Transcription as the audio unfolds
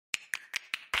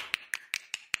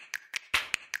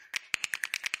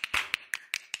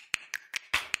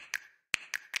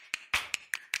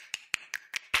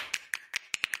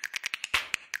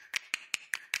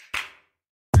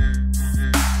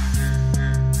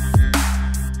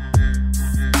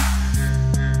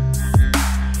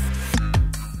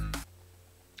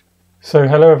So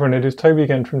hello everyone, it is Toby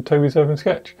again from Toby's Urban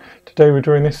Sketch. Today we're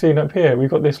drawing this scene up here. We've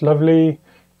got this lovely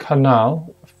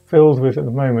canal filled with, at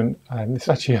the moment, it's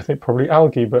actually I think probably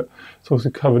algae, but it's also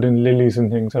covered in lilies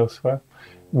and things elsewhere,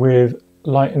 with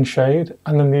light and shade,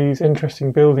 and then these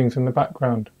interesting buildings in the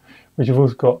background which have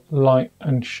also got light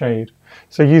and shade.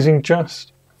 So using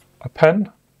just a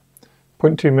pen,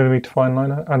 0.2mm fine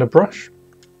liner and a brush,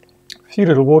 a few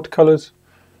little watercolours,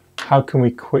 how can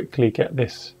we quickly get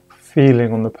this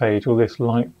feeling on the page, all this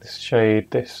light, this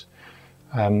shade, this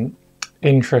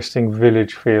interesting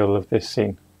village feel of this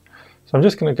scene. So I'm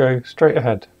just going to go straight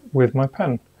ahead with my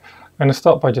pen. I'm going to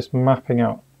start by just mapping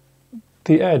out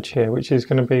the edge here, which is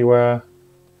going to be where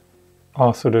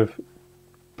our sort of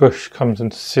bush comes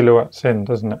and silhouettes in,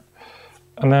 doesn't it?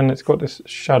 And then it's got this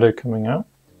shadow coming out.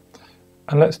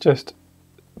 And let's just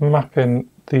map in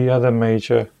the other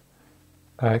major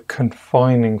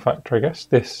confining factor, I guess,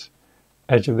 this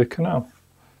edge of the canal,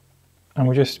 and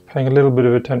we're just paying a little bit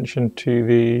of attention to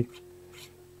the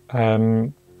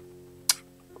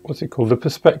what's it called, the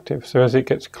perspective. So as it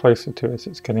gets closer to us,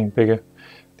 it's getting bigger.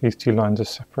 These two lines are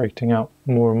separating out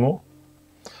more and more,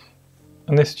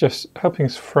 and this is just helping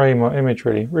us frame our image.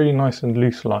 Really nice and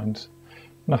loose lines,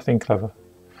 nothing clever.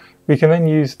 We can then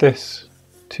use this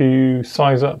to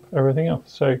size up everything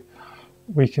else. So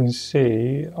we can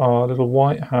see our little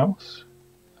white house,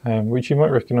 which you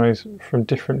might recognise from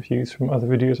different views from other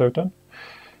videos I've done.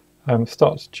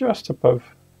 Starts just above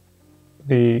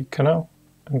the canal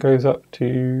and goes up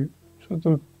to sort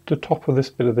of the top of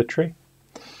this bit of the tree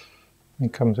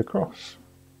and comes across.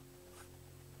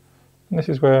 And this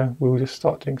is where we'll just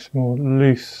start doing some more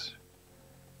loose,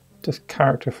 just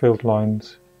character-filled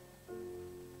lines.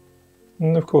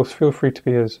 And of course, feel free to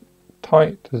be as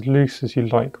tight, as loose as you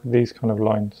like with these kind of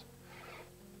lines.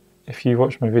 If you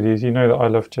watch my videos, you know that I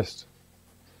love just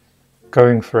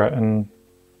going for it and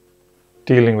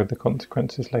dealing with the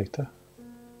consequences later.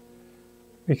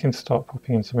 We can start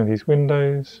popping in some of these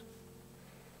windows.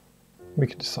 We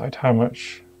can decide how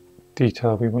much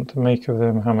detail we want to make of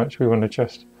them, how much we want to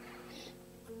just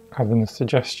have them as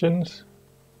suggestions.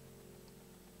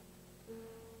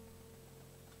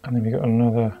 And then we've got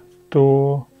another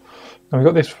door. And we've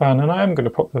got this fan, and I am going to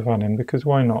pop the fan in because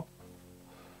why not?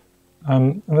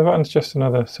 And the van's just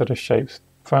another set of shapes.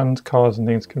 Vans, cars and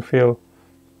things can feel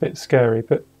a bit scary,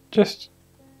 but just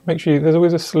make sure there's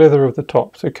always a slither of the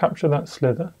top, so capture that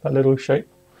slither, that little shape,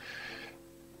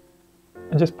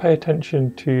 and just pay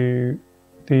attention to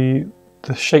the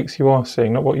shapes you are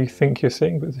seeing, not what you think you're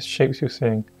seeing, but the shapes you're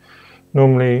seeing.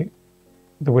 Normally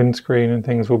the windscreen and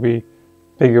things will be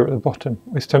bigger at the bottom.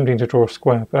 It's tempting to draw a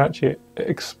square, but actually it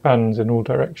expands in all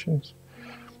directions.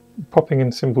 Popping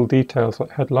in simple details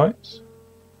like headlights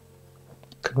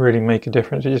can really make a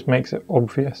difference. It just makes it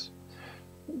obvious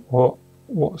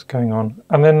what's going on,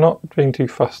 and then not being too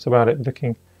fussed about it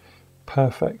looking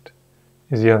perfect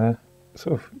is the other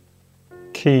sort of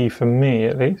key, for me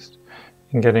at least,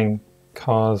 in getting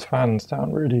cars, vans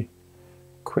down really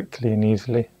quickly and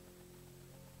easily.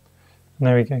 And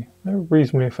there we go, a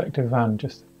reasonably effective van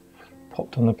just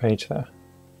popped on the page there.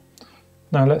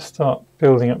 Now let's start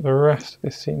building up the rest of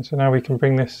this scene. So now we can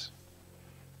bring this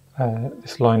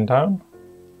this line down,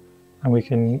 and we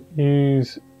can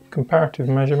use comparative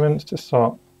measurements to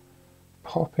start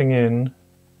popping in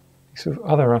these sort of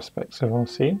other aspects of our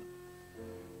scene.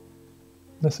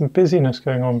 There's some busyness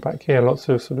going on back here, lots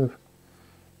of sort of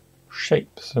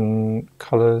shapes and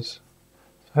colours.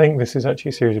 I think this is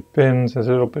actually a series of bins. There's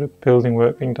a little bit of building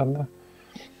work being done there.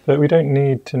 But we don't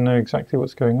need to know exactly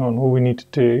what's going on. All we need to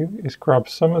do is grab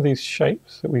some of these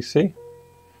shapes that we see,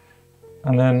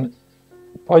 and then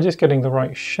by just getting the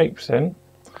right shapes in,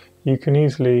 you can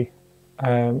easily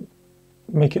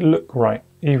make it look right,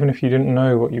 even if you didn't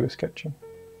know what you were sketching.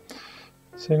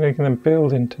 So you can then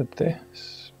build into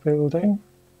this building.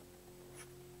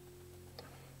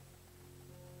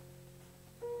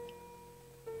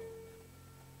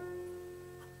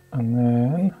 And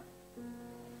then,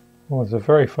 well, there's a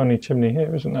very funny chimney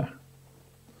here, isn't there?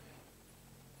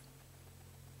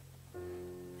 You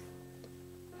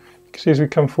can see as we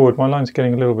come forward, my line's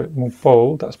getting a little bit more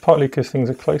bold. That's partly because things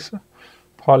are closer,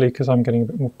 partly because I'm getting a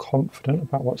bit more confident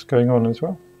about what's going on as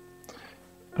well.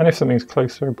 And if something's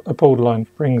closer, a bold line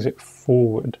brings it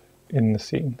forward in the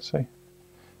scene. So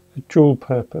a dual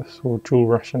purpose or dual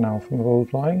rationale from the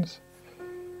bold lines.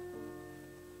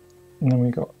 And then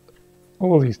we've got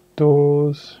all these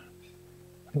doors,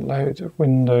 loads of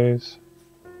windows,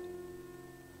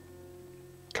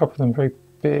 a couple of them very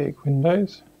big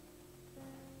windows,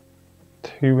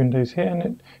 2 windows here, and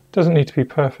it doesn't need to be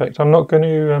perfect. I'm not going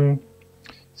to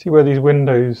see where these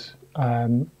windows,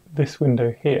 this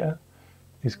window here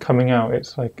is coming out.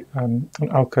 It's like an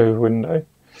alcove window.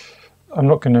 I'm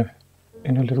not going to,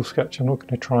 in a little sketch, I'm not going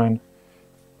to try and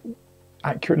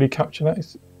accurately capture that.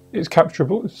 It's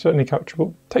capturable, it's certainly capturable.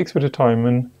 It takes a bit of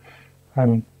time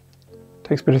and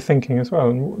takes a bit of thinking as well.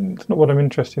 And it's not what I'm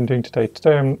interested in doing today.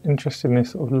 Today I'm interested in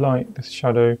this sort of light, this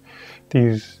shadow,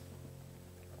 these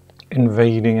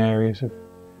invading areas of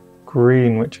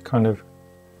green which are kind of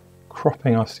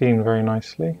cropping our scene very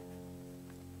nicely.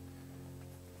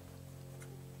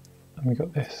 And we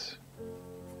got this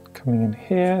coming in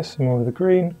here, some more of the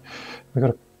green. We've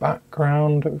got a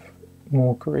background of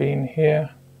more green here.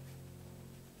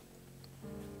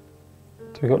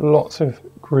 So we've got lots of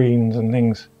greens and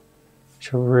things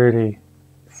which are really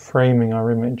framing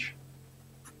our image.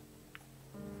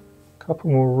 A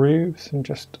couple more roofs and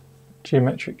just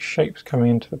geometric shapes coming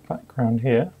into the background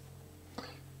here.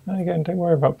 And again, don't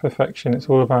worry about perfection, it's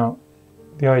all about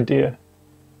the idea.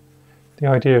 The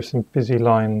idea of some busy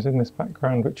lines in this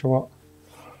background, which are what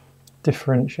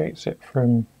differentiates it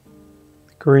from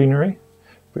greenery,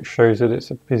 which shows that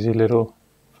it's a busy little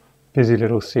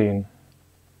scene.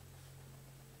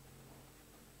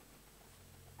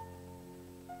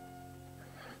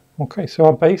 Okay, so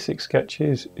our basic sketch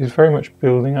is very much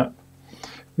building up.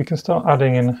 We can start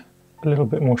adding in a little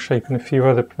bit more shape in a few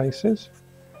other places.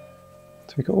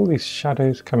 So we've got all these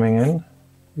shadows coming in.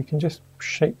 We can just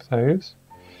shape those.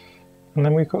 And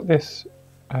then we've got this,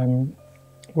 I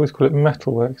always call it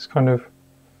metalwork, it's kind of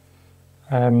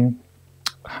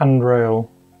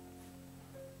handrail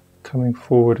coming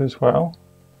forward as well.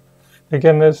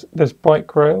 Again, there's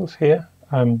bike rails here.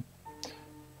 I'm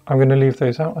going to leave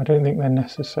those out. I don't think they're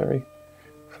necessary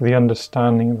for the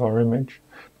understanding of our image.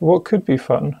 But what could be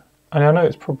fun, and I know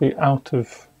it's probably out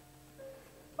of,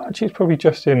 actually it's probably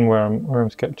just in where I'm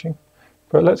sketching,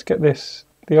 but let's get this,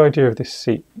 the idea of this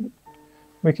seat.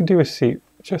 We can do a seat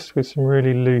just with some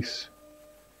really loose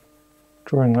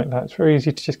drawing like that. It's very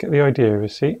easy to just get the idea of a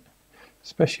seat,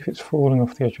 especially if it's falling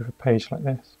off the edge of a page like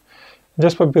this. And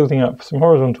just by building up some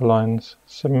horizontal lines,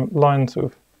 some lines sort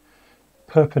of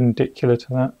perpendicular to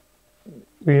that,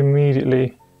 we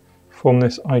immediately form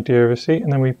this idea of a seat,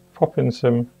 and then we pop in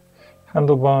some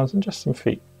handlebars and just some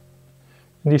feet.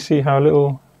 And you see how a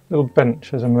little bench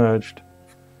has emerged.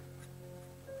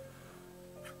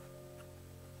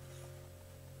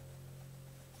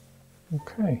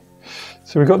 Okay,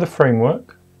 so we've got the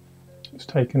framework. It's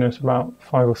taken us about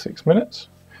 5 or 6 minutes,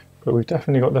 but we've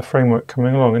definitely got the framework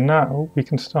coming along, and now we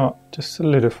can start just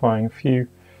solidifying a few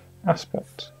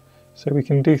aspects. So we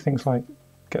can do things like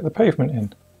get the pavement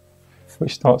in,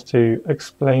 which starts to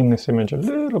explain this image a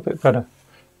little bit better,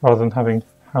 rather than having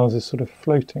houses sort of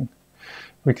floating.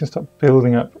 We can start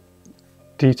building up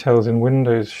details in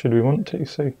windows should we want to.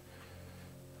 So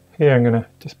here I'm going to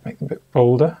just make them a bit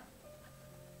bolder.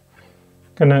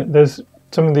 There's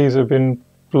some of these have been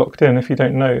blocked in. If you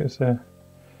don't know, there's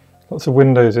lots of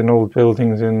windows in old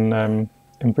buildings in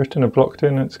Britain are blocked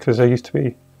in. It's because there used to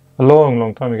be, a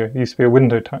long time ago, there used to be a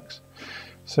window tax.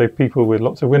 So people with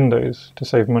lots of windows, to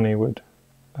save money, would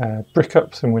brick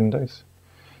up some windows.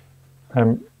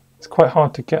 It's quite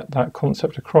hard to get that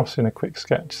concept across in a quick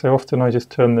sketch. So often I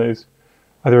just turn those,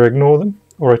 either ignore them,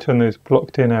 or I turn those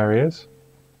blocked in areas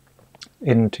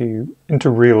into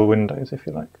real windows, if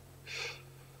you like.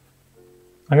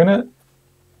 I'm going to,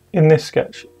 in this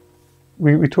sketch,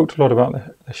 we talked a lot about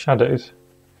the shadows,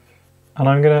 and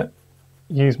I'm going to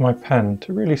use my pen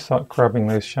to really start grabbing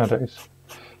those shadows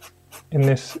in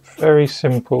this very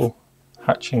simple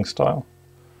hatching style.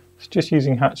 It's just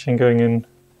using hatching going in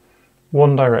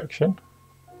one direction,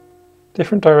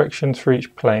 different directions for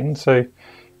each plane. So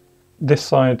this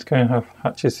side's going to have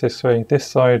hatches this way, this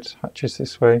side hatches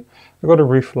this way. I've got a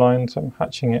roof line, so I'm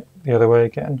hatching it the other way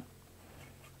again.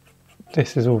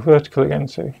 This is all vertical again,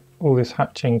 so all this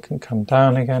hatching can come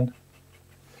down again.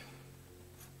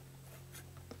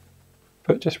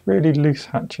 But just really loose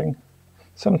hatching.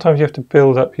 Sometimes you have to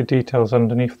build up your details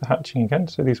underneath the hatching again,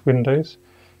 so these windows,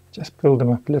 just build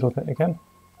them up a little bit again.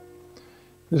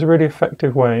 It's a really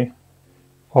effective way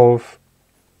of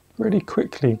really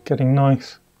quickly getting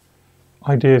nice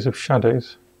ideas of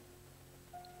shadows.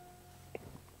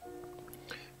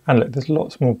 And look, there's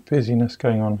lots more busyness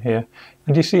going on here.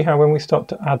 And you see how when we start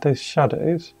to add those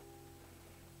shadows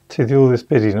to all this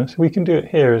busyness, we can do it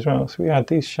here as well. So we add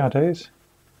these shadows,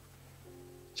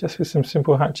 just with some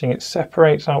simple hatching, it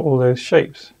separates out all those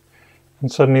shapes.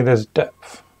 And suddenly there's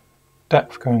depth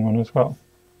going on as well.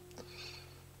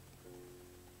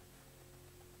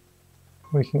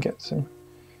 We can get some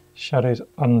shadows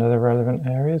under the relevant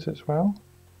areas as well.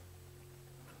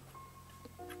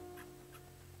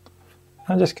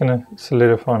 I'm just going to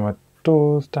solidify my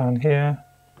doors down here.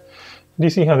 Do you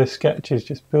see how this sketch is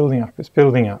just building up? It's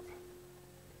building up.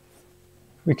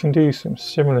 We can do some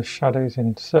similar shadows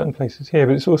in certain places here,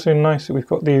 but it's also nice that we've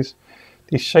got these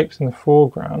shapes in the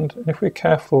foreground, and if we're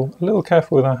careful, a little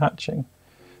careful with our hatching,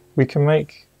 we can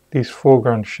make these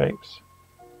foreground shapes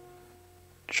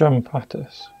jump at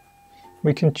us.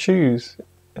 We can choose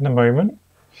in a moment,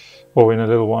 or in a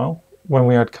little while, when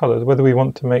we add colours, whether we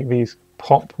want to make these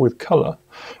pop with colour,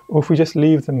 or if we just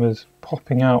leave them as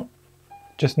popping out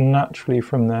just naturally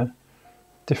from their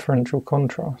differential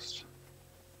contrast.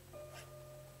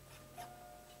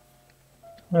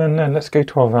 And then let's go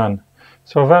to our van.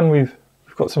 So our van, we've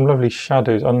got some lovely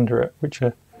shadows under it, which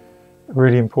are a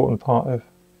really important part of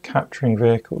capturing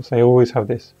vehicles. They always have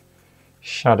this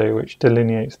shadow which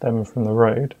delineates them from the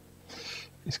road.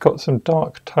 It's got some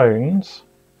dark tones,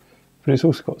 but it's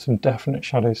also got some definite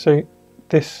shadows. So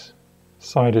this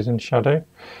side is in shadow,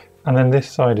 and then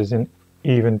this side is in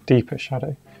even deeper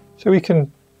shadow. So we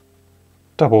can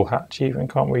double hatch even,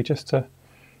 can't we, just to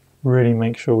really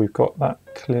make sure we've got that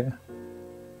clear.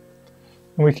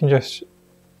 And we can just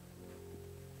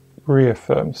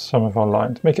reaffirm some of our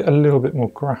lines, make it a little bit more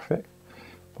graphic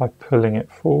by pulling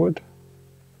it forward.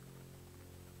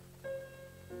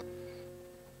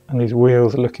 And these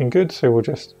wheels are looking good, so we'll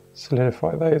just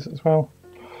solidify those as well.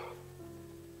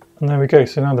 And there we go,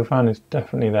 so now the van is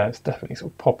definitely there, it's definitely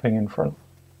sort of popping in front.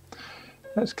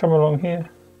 Let's come along here.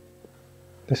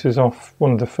 This is off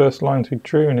one of the first lines we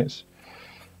drew, and it's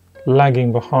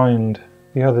lagging behind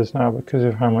the others now because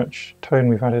of how much tone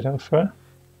we've added elsewhere.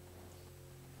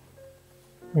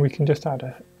 And we can just add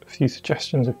a few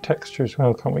suggestions of texture as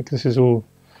well, can't we? Because this is all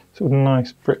sort of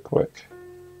nice brickwork.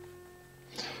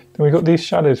 Then we've got these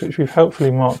shadows which we've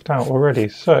helpfully marked out already,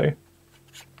 so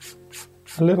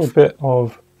a little bit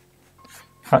of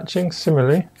hatching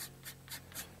similarly.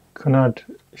 Can add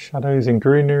shadows in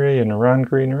greenery and around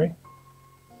greenery.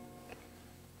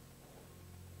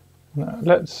 Now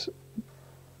let's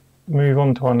move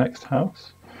on to our next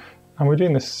house, and we're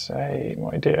doing the same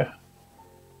idea.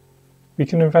 We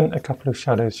can invent a couple of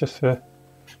shadows just for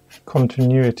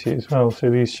continuity as well,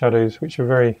 so these shadows which are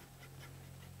very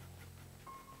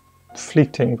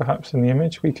fleeting perhaps in the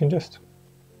image, we can just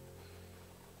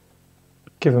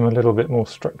give them a little bit more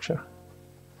structure.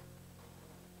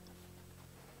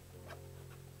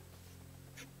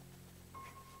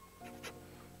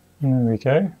 And there we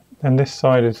go. Then this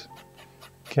side is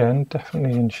again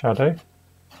definitely in shadow.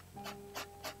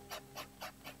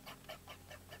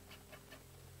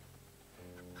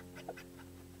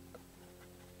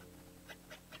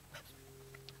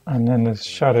 And then there's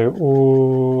shadow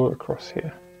all across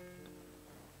here.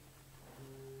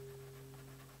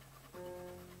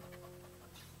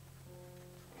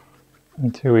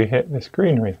 Until we hit this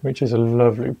greenery, which is a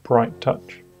lovely bright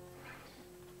touch.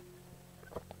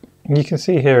 And you can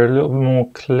see here a little bit more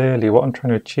clearly what I'm trying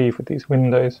to achieve with these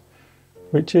windows,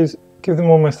 which is give them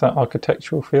almost that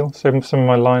architectural feel. So some of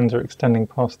my lines are extending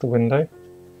past the window.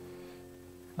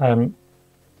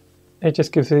 It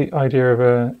just gives the idea of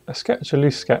a sketch, a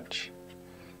loose sketch,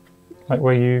 like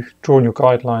where you've drawn your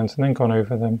guidelines and then gone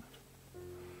over them.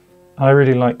 I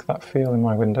really like that feel in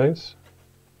my windows.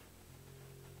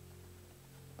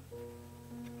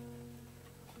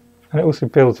 And it also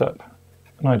builds up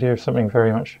an idea of something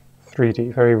very much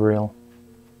 3D, very real.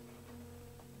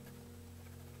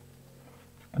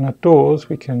 And our doors,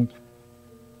 we can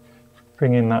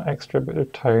bring in that extra bit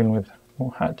of tone with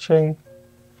more hatching.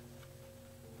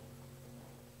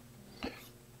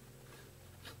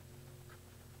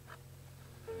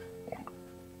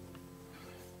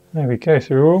 There we go,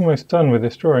 so we're almost done with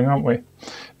this drawing, aren't we?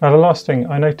 Now the last thing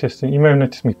I noticed, and you may have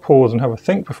noticed me pause and have a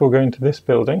think before going to this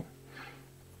building,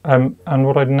 and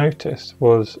what I'd noticed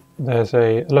was there's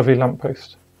a lovely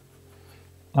lamppost.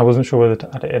 I wasn't sure whether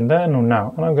to add it in then or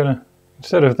now, and I'm going to,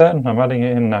 instead of then, I'm adding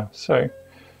it in now. So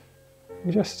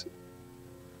we just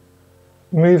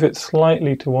move it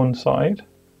slightly to one side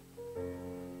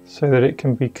so that it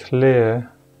can be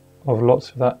clear of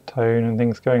lots of that tone and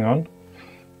things going on.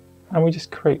 And we just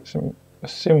create a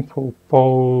simple,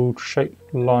 bold,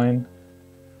 shaped line.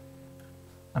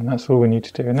 And that's all we need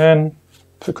to do. And then,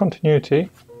 for continuity,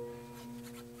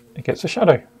 it gets a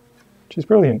shadow, which is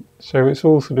brilliant. So it's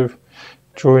all sort of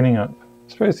joining up.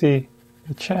 I suppose the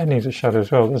chair needs a shadow as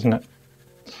well, doesn't it?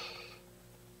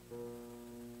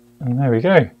 And there we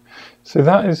go. So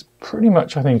that is pretty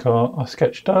much, I think, our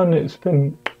sketch done. It's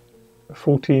been a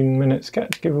 14-minute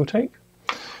sketch, give or take.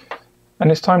 And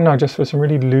it's time now just for some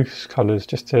really loose colours,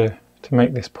 just to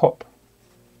make this pop.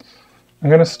 I'm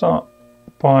going to start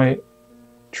by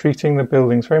treating the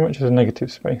buildings very much as a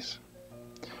negative space.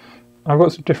 I've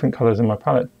got some different colours in my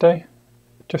palette today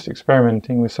just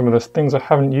experimenting with some of the things I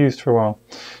haven't used for a while.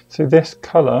 So this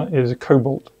colour is a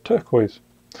cobalt turquoise,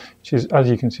 which is, as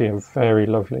you can see, a very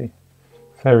lovely,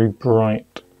 very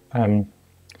bright,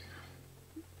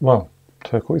 well,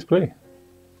 turquoise blue.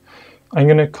 I'm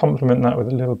going to complement that with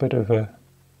a little bit of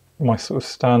my sort of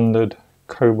standard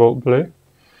cobalt blue,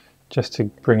 just to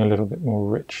bring a little bit more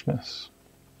richness.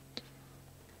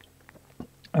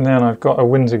 And then I've got a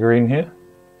Windsor green here,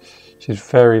 which is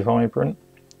very vibrant.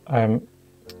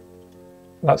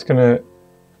 That's going to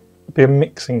be a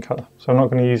mixing colour, so I'm not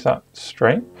going to use that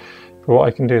straight. But what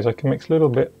I can do is I can mix a little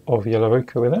bit of yellow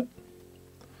ochre with it,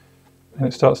 and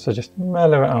it starts to just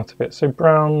mellow it out a bit. So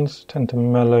browns tend to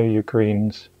mellow your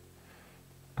greens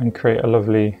and create a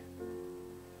lovely,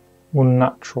 more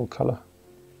natural colour.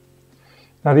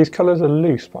 Now these colours are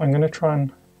loose, but I'm going to try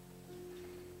and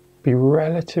be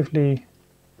relatively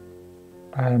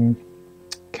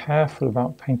careful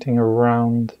about painting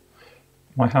around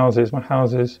my houses. My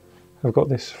houses have got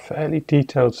this fairly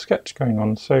detailed sketch going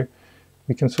on, so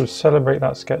we can sort of celebrate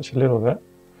that sketch a little bit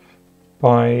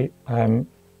by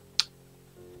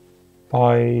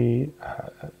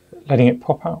letting it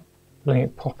pop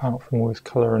out from all this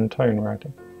colour and tone we're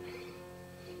adding.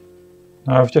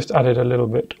 Now I've just added a little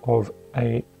bit of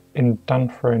a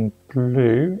indanthrone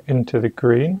blue into the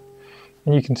green,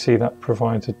 and you can see that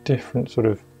provides a different sort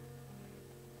of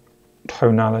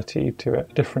tonality to it,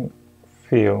 a different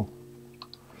feel.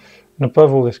 And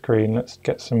above all this green, let's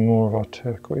get some more of our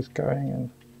turquoise going, and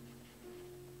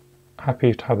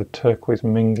happy to have the turquoise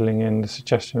mingling in, the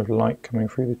suggestion of light coming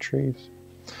through the trees.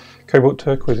 Cobalt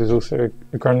turquoise is also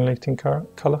a granulating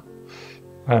colour,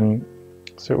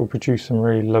 so it will produce some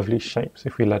really lovely shapes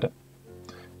if we let it,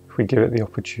 if we give it the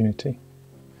opportunity.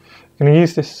 I'm going to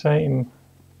use this same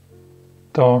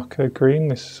darker green,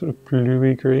 this sort of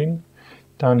bluey green,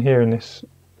 down here in this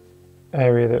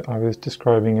area that I was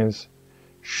describing as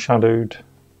shadowed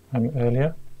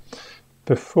earlier,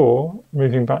 before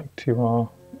moving back to our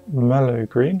mellow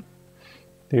green,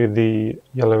 the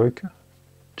yellow ochre,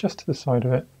 just to the side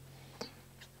of it,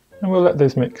 and we'll let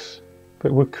those mix,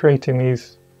 but we're creating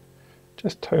these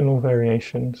just tonal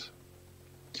variations.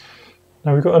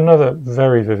 Now we've got another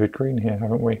very vivid green here,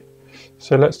 haven't we?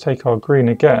 So let's take our green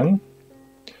again.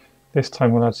 This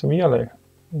time we'll add some yellow.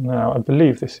 Now I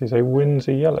believe this is a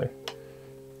Windsor yellow.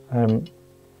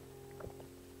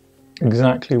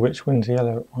 Exactly which Windsor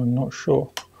yellow, I'm not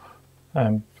sure,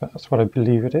 but that's what I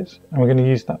believe it is. And we're going to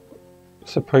use that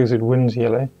supposed Windsor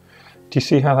yellow. Do you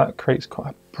see how that creates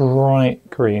quite a bright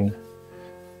green,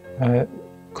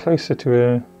 closer to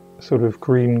a sort of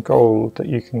green gold that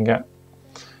you can get.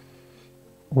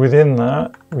 Within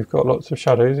that we've got lots of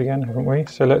shadows again, haven't we?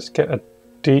 So let's get a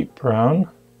deep brown.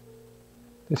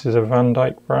 This is a Van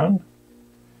Dyke brown,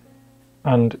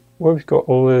 and where we've got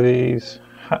all of these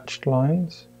hatched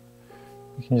lines,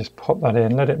 we can just pop that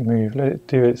in, let it move, let it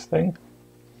do its thing,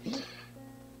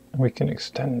 and we can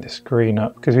extend this green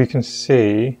up because we can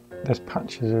see there's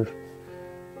patches of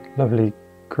lovely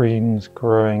greens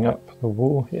growing up the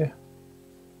wall here.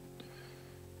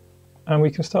 And we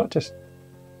can start just,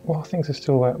 while things are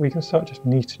still wet, we can start just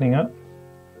neatening up.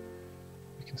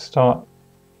 We can start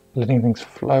letting things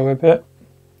flow a bit.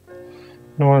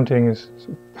 And all I'm doing is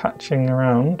sort of patching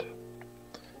around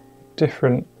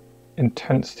different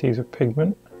intensities of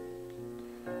pigment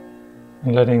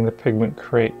and letting the pigment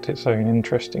create its own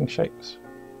interesting shapes.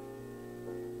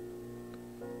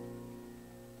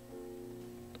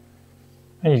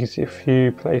 And you can see a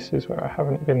few places where I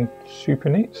haven't been super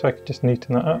neat, so I can just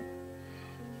neaten that up.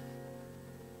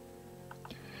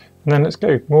 And then let's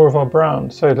go, more of our brown.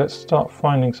 So let's start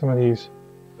finding some of these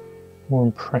more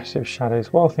impressive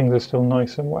shadows. While things are still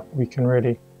nice and wet, we can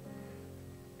really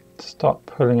start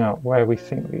pulling out where we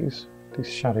think these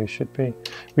shadows should be.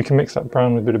 We can mix that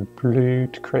brown with a bit of blue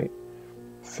to create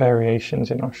variations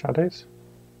in our shadows.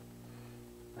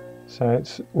 So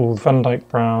it's all Van Dyke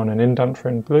brown and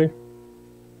indanthrone blue.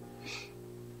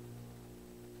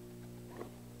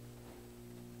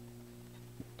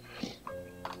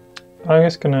 I'm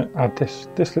just going to add this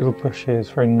little bush here is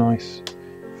very nice,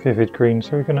 vivid green,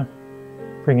 so we're going to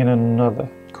bring in another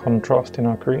contrast in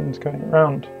our greens going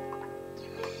around.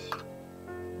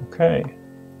 Okay,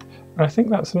 and I think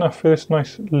that's enough for this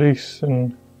nice loose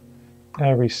and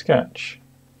airy sketch.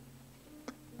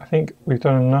 I think we've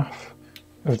done enough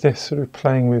of this sort of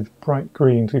playing with bright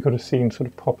greens. We've got a scene sort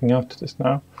of popping out of this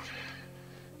now,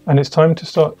 and it's time to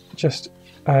start just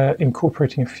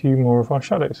incorporating a few more of our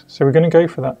shadows. So we're going to go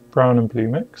for that brown and blue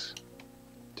mix,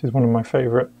 which is one of my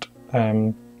favourite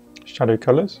shadow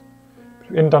colours.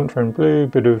 Indanthrone blue,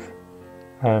 bit of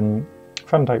Van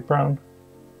Dyke brown,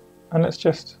 and let's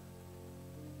just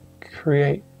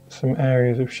create some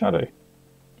areas of shadow.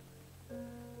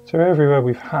 So everywhere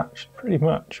we've hatched, pretty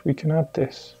much, we can add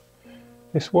this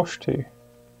wash to.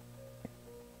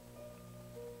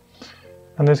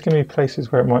 And there's going to be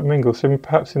places where it might mingle. So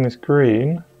perhaps in this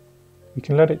green, we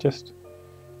can let it just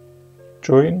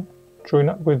join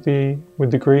up with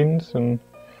the greens and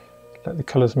let the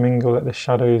colours mingle, let the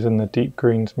shadows and the deep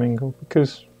greens mingle,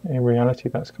 because in reality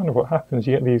that's kind of what happens.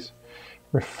 You get these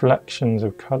reflections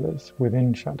of colours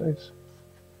within shadows.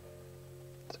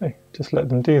 So just let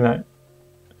them do that.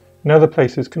 In other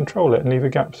places, control it and leave a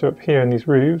gap. So up here in these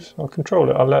roofs, I'll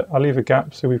control it. I'll leave a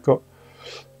gap so we've got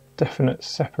definite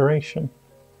separation.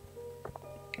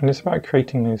 And it's about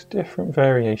creating those different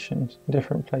variations in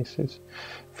different places,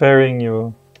 varying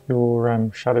your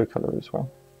shadow colour as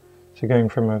well. So going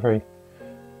from a very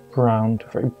brown to a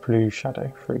very blue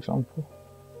shadow, for example.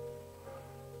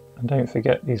 And don't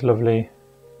forget these lovely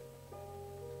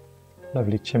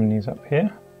chimneys up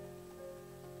here.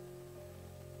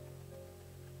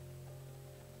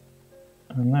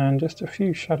 And then just a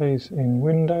few shadows in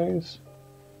windows.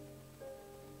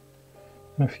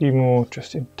 And a few more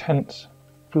just intense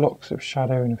blocks of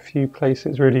shadow in a few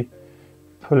places, really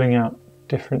pulling out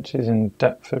differences in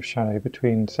depth of shadow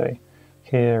between, say,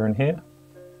 here and here.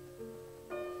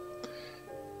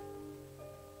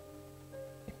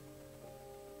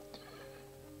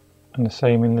 And the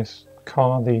same in this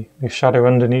car, the shadow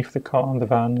underneath the car, the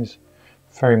van, is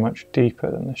very much deeper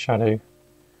than the shadow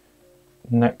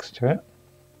next to it.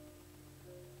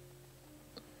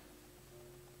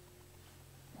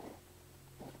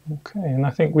 Okay, and I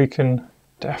think we can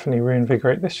definitely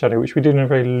reinvigorate this shadow, which we did in a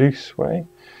very loose way,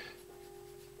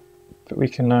 but we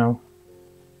can now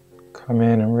come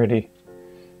in and really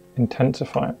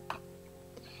intensify it.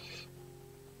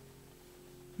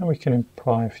 And we can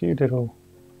apply a few little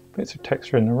bits of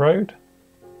texture in the road.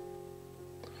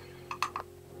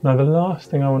 Now the last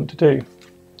thing I want to do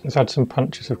is add some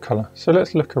punches of colour. So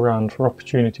let's look around for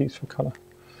opportunities for colour.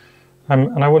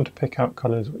 And I want to pick out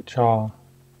colours which are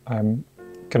going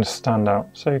to stand out.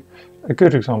 So a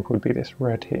good example would be this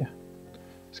red here.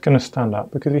 It's going to stand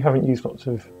out because we haven't used lots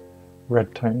of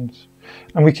red tones.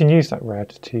 And we can use that red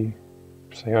to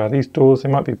say, oh, these doors, they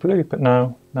might be blue, but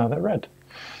now they're red.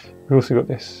 We've also got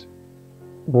this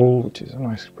wall, which is a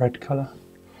nice red colour.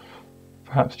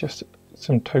 Perhaps just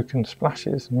some token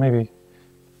splashes, and maybe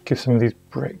give some of these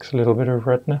bricks a little bit of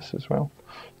redness as well,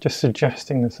 just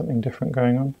suggesting there's something different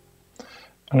going on.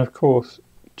 And of course,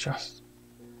 just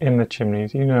in the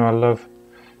chimneys, you know I love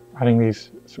adding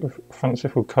these sort of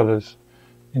fanciful colours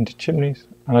into chimneys,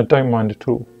 and I don't mind at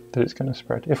all that it's going to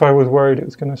spread. If I was worried it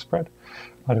was going to spread,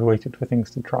 I'd have waited for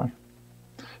things to dry.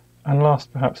 And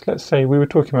last, perhaps, let's say we were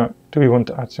talking about, do we want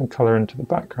to add some colour into the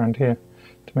background here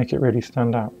to make it really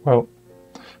stand out? Well,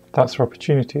 that's our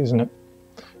opportunity, isn't it?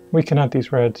 We can add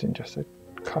these reds in just a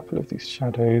couple of these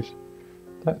shadows,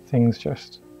 let things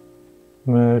just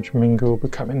merge, mingle,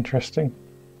 become interesting.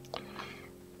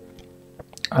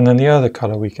 And then the other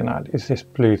colour we can add is this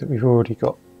blue that we've already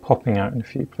got popping out in a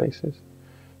few places.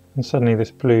 And suddenly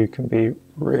this blue can be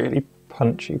really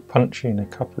punchy in a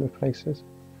couple of places.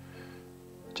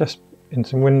 Just in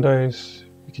some windows,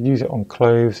 we could use it on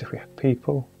clothes if we had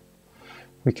people.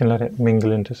 We can let it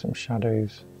mingle into some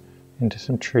shadows, into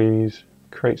some trees,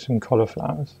 create some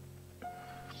cauliflowers.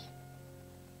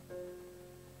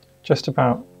 Just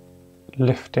about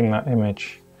lifting that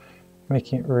image,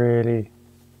 making it really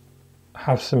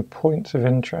have some points of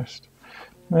interest.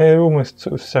 They're almost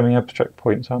sort of semi-abstract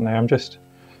points, aren't they? I'm just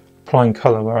applying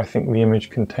colour where I think the image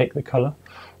can take the colour,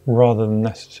 rather than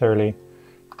necessarily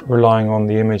relying on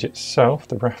the image itself,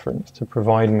 the reference, to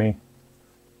provide me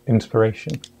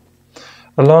inspiration.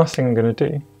 The last thing I'm going to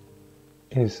do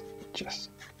is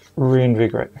just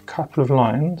reinvigorate a couple of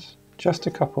lines, just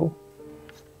a couple,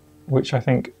 which I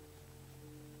think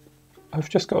I've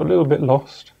just got a little bit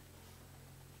lost.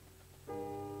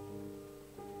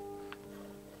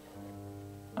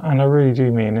 And I really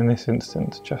do mean, in this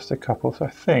instance, just a couple. So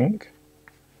I think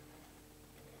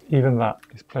even that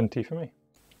is plenty for me.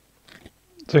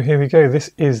 So here we go,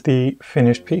 this is the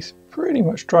finished piece, pretty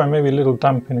much dry, maybe a little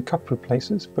damp in a couple of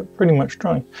places, but pretty much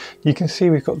dry. You can see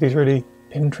we've got these really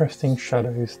interesting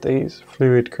shadows, these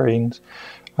fluid greens.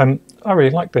 I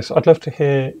really like this. I'd love to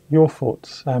hear your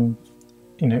thoughts.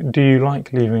 You know, do you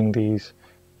like leaving these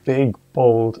big,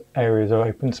 bold areas of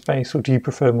open space, or do you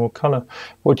prefer more colour?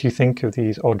 What do you think of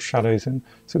these odd shadows and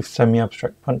sort of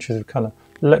semi-abstract punches of colour?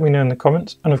 Let me know in the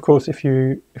comments, and of course if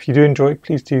you do enjoy,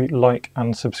 please do like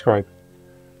and subscribe.